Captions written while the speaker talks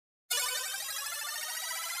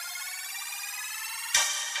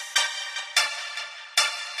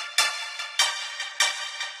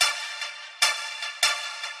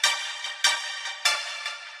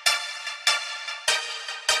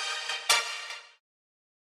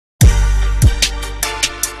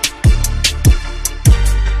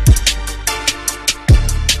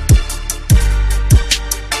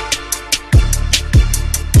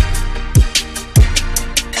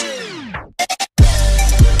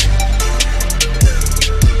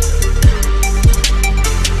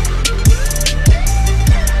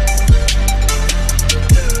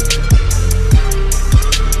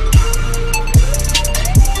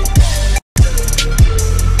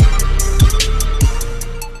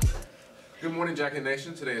morning, Jacket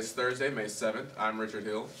Nation. Today is Thursday, May 7th. I'm Richard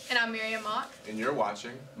Hill. And I'm Miriam Mock. And you're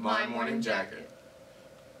watching My Morning Jacket.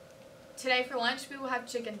 Today for lunch, we will have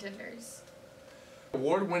chicken tenders.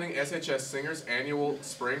 Award-winning SHS Singers' annual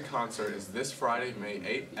spring concert is this Friday, May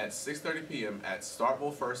 8th at 6:30 p.m. at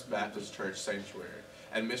Starkville First Baptist Church Sanctuary.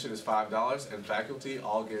 Admission is $5 and faculty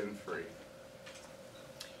all get in free.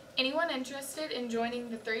 Anyone interested in joining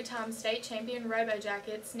the three-time state champion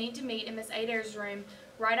RoboJackets need to meet in Miss Adair's room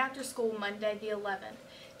right after school Monday the 11th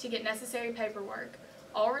to get necessary paperwork.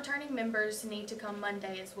 All returning members need to come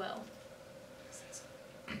Monday as well.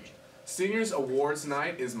 Seniors Awards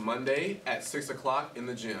Night is Monday at 6 o'clock in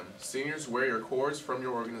the gym. Seniors, wear your cords from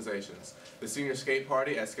your organizations. The Senior Skate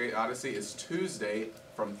Party at Skate Odyssey is Tuesday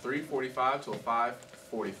from 3:45 till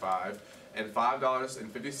 5:45, and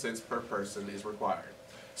 $5.50 per person is required.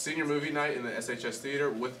 Senior Movie Night in the SHS Theater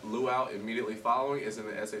with luau immediately following is in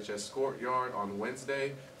the SHS Courtyard on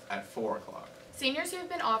Wednesday at 4 o'clock. Seniors who have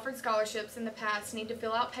been offered scholarships in the past need to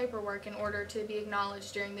fill out paperwork in order to be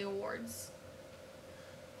acknowledged during the awards.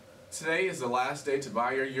 Today is the last day to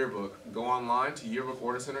buy your yearbook. Go online to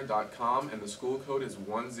yearbookordercenter.com and the school code is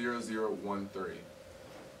 10013.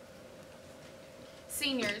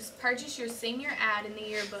 Seniors, purchase your senior ad in the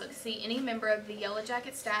yearbook. See any member of the Yellow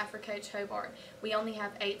Jacket staff or Coach Hobart. We only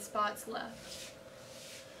have 8 spots left.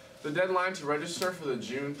 The deadline to register for the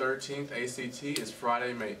June 13th ACT is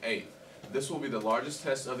Friday, May 8th. This will be the largest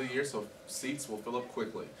test of the year, so seats will fill up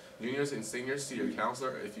quickly. Juniors and seniors, see your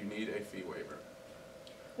counselor if you need a fee waiver.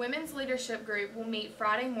 Women's Leadership Group will meet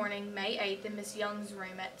Friday morning, May 8th in Miss Young's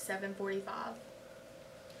room at 7:45.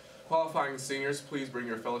 Qualifying seniors, please bring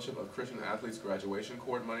your Fellowship of Christian Athletes graduation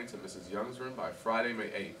cord money to Mrs. Young's room by Friday, May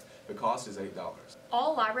 8th. The cost is $8.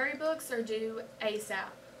 All library books are due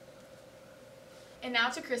ASAP. And now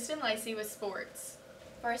to Kristen Lacey with sports.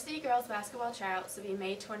 Varsity girls basketball tryouts will be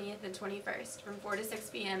May 20th and 21st from 4 to 6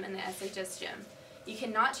 p.m. in the SHS gym. You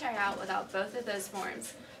cannot try out without both of those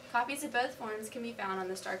forms. Copies of both forms can be found on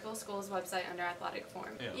the Starkville School's website under Athletic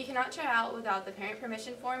Form. You cannot try out without the parent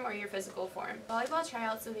permission form or your physical form. Volleyball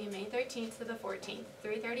tryouts will be May 13th to the 14th,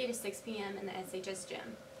 3:30 to 6 p.m. in the SHS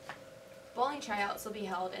gym. Bowling tryouts will be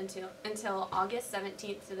held until August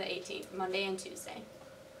 17th to the 18th, Monday and Tuesday.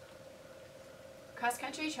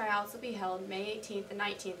 Cross-country tryouts will be held May 18th and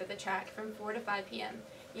 19th at the track from 4 to 5 p.m.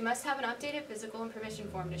 You must have an updated physical and permission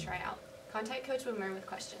form to try out. Contact Coach Wimmer with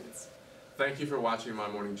questions. Thank you for watching My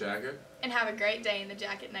Morning Jacket. And have a great day in the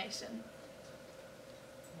Jacket Nation.